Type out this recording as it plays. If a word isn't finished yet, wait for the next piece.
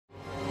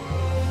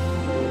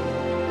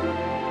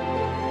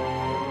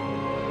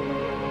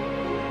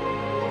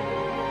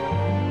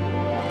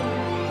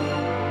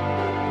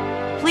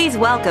Please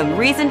welcome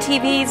Reason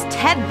TV's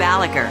Ted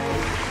Balaker.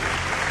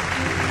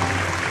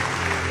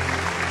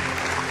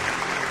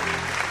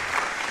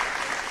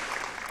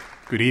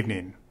 Good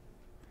evening.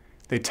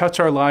 They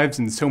touch our lives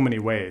in so many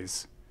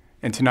ways.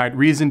 And tonight,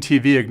 Reason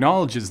TV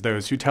acknowledges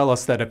those who tell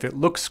us that if it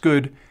looks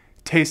good,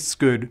 tastes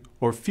good,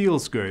 or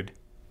feels good,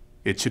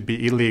 it should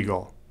be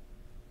illegal.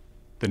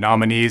 The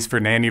nominees for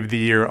Nanny of the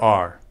Year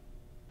are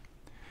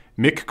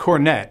Mick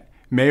Cornett,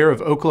 mayor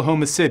of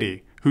Oklahoma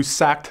City, who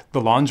sacked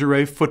the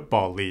Lingerie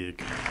Football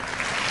League.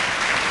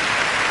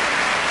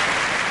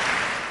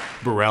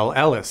 Burrell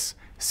Ellis,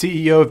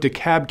 CEO of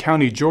DeKalb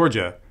County,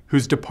 Georgia,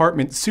 whose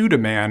department sued a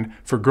man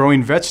for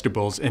growing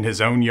vegetables in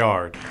his own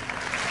yard.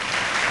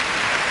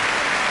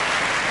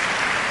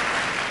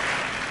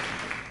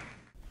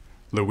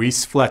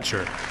 Louise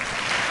Fletcher,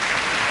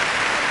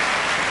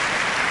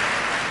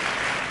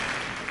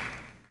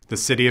 the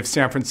city of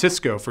San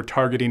Francisco for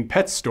targeting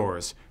pet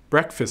stores,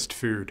 breakfast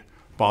food,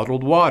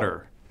 bottled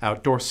water,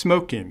 outdoor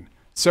smoking,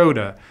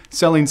 soda,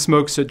 selling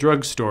smokes at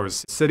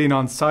drugstores, sitting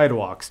on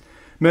sidewalks,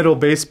 metal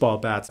baseball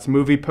bats,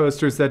 movie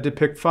posters that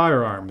depict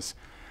firearms,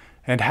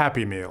 and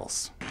Happy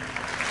Meals.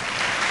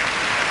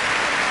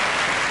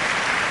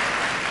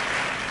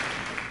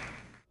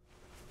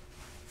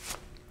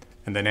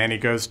 And the Nanny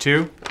goes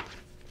to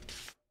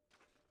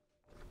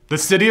the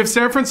city of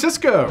San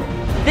Francisco.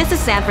 This is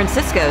San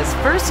Francisco's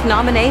first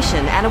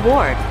nomination and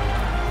award.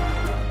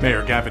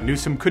 Mayor Gavin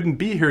Newsom couldn't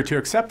be here to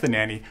accept the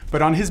Nanny,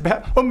 but on his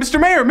behalf— oh, Mr.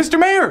 Mayor, Mr.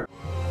 Mayor!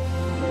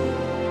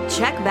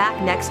 Check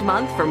back next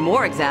month for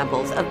more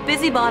examples of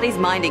busybodies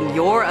minding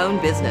your own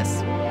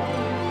business.